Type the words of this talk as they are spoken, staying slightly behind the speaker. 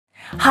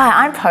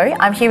Hi, I'm Poh.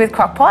 I'm here with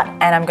Crockpot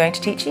and I'm going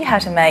to teach you how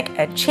to make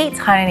a cheats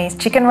Hainanese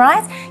chicken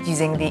rice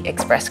using the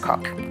Express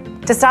Crock.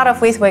 To start off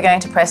with, we're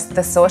going to press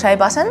the saute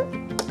button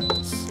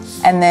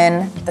and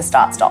then the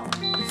start stop.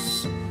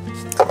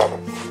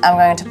 I'm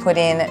going to put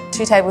in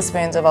 2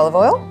 tablespoons of olive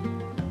oil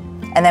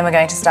and then we're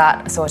going to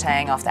start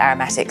sauteing off the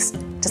aromatics.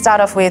 To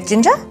start off with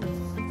ginger,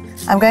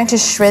 I'm going to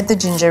shred the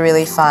ginger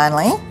really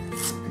finely.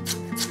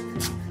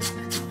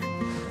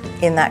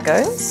 In that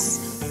goes.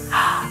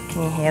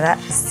 Can you hear that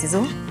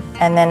sizzle?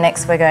 And then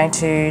next we're going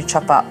to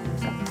chop up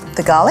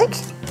the garlic.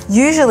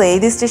 Usually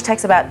this dish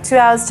takes about 2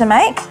 hours to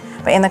make,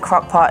 but in the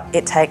crock pot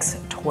it takes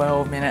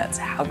 12 minutes.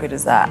 How good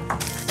is that?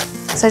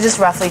 So just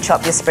roughly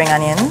chop your spring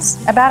onions,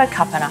 about 1.5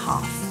 cups.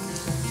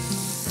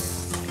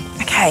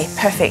 Okay,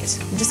 perfect.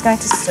 I'm just going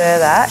to stir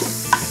that. It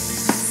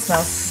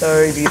smells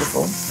so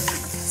beautiful.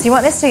 So you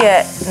want this to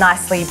get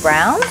nicely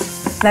browned.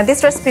 Now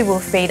this recipe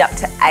will feed up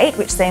to 8,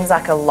 which seems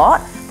like a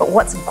lot, but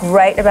what's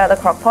great about the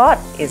crock pot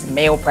is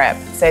meal prep.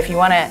 So if you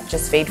want to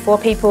just feed 4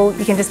 people,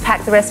 you can just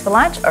pack the rest for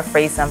lunch or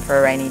freeze some for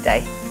a rainy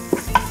day.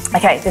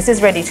 Okay, this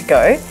is ready to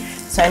go.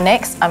 So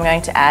next I'm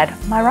going to add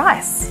my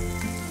rice.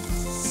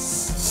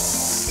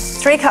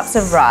 3 cups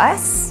of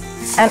rice,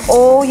 and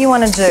all you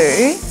want to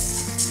do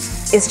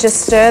is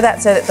just stir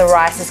that so that the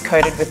rice is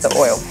coated with the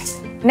oil.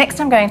 Next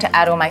I'm going to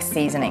add all my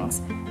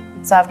seasonings.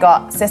 So I've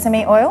got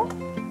sesame oil,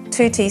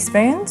 2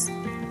 teaspoons,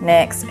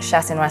 next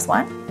chassin rice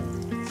wine,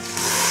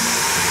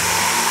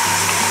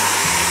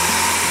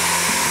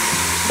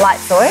 light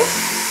soy,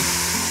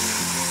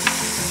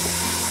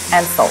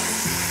 and salt.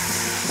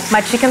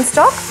 My chicken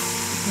stock,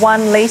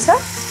 1 litre,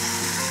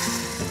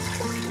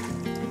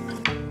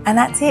 and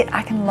that's it.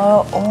 I can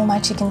lower all my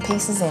chicken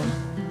pieces in.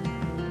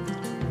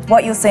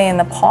 What you'll see in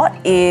the pot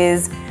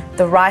is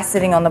the rice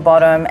sitting on the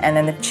bottom and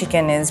then the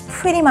chicken is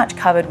pretty much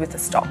covered with the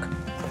stock.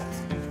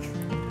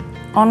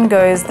 On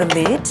goes the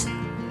lid.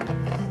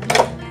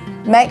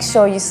 Make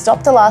sure you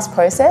stop the last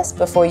process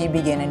before you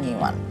begin a new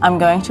one. I'm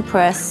going to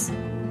press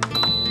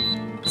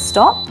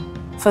stop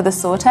for the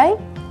saute,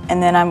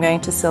 and then I'm going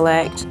to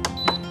select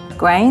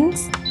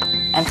grains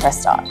and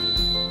press start.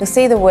 You'll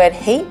see the word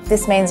heat.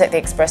 This means that the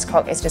Express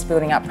Crock is just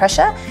building up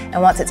pressure,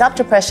 and once it's up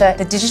to pressure,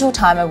 the digital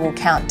timer will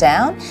count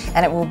down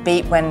and it will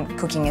beep when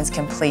cooking is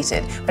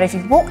completed. But if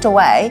you've walked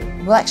away,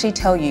 it will actually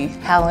tell you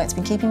how long it's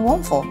been keeping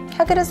warm for.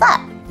 How good is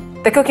that?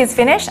 The cook is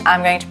finished.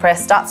 I'm going to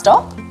press start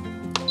stop.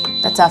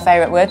 That's our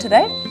favourite word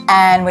today.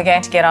 And we're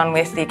going to get on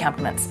with the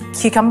accompaniments.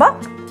 Cucumber.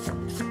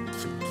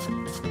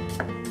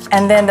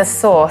 And then the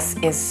sauce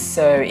is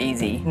so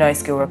easy, no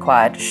skill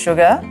required.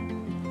 Sugar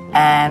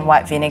and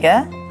white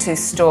vinegar to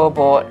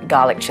store-bought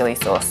garlic chilli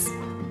sauce.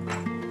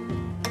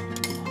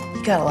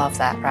 You gotta love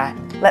that, right?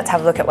 Let's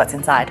have a look at what's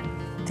inside.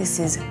 This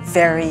is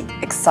very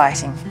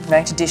exciting. I'm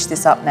going to dish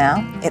this up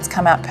now. It's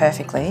come out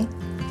perfectly.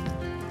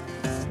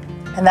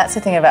 And that's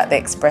the thing about the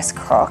Express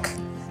Crock.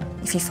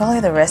 If you follow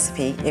the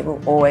recipe, it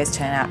will always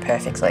turn out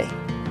perfectly.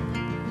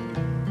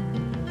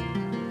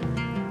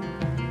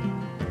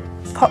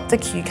 Pop the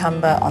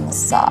cucumber on the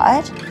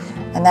side,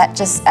 and that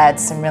just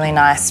adds some really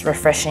nice,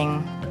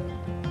 refreshing,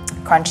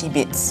 crunchy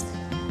bits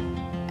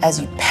as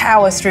you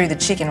power through the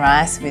chicken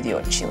rice with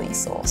your chili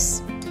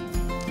sauce.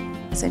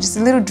 So just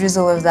a little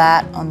drizzle of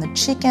that on the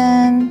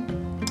chicken,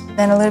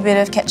 then a little bit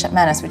of ketchup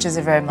mayonnaise, which is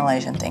a very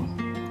Malaysian thing.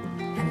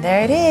 And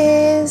there it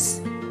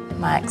is,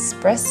 my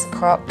Express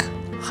Crock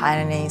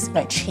Hainanese,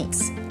 no,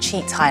 cheats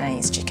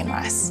Hainanese chicken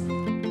rice.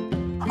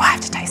 Oh, I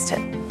have to taste it.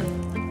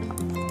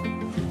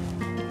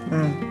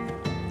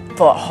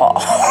 But hot.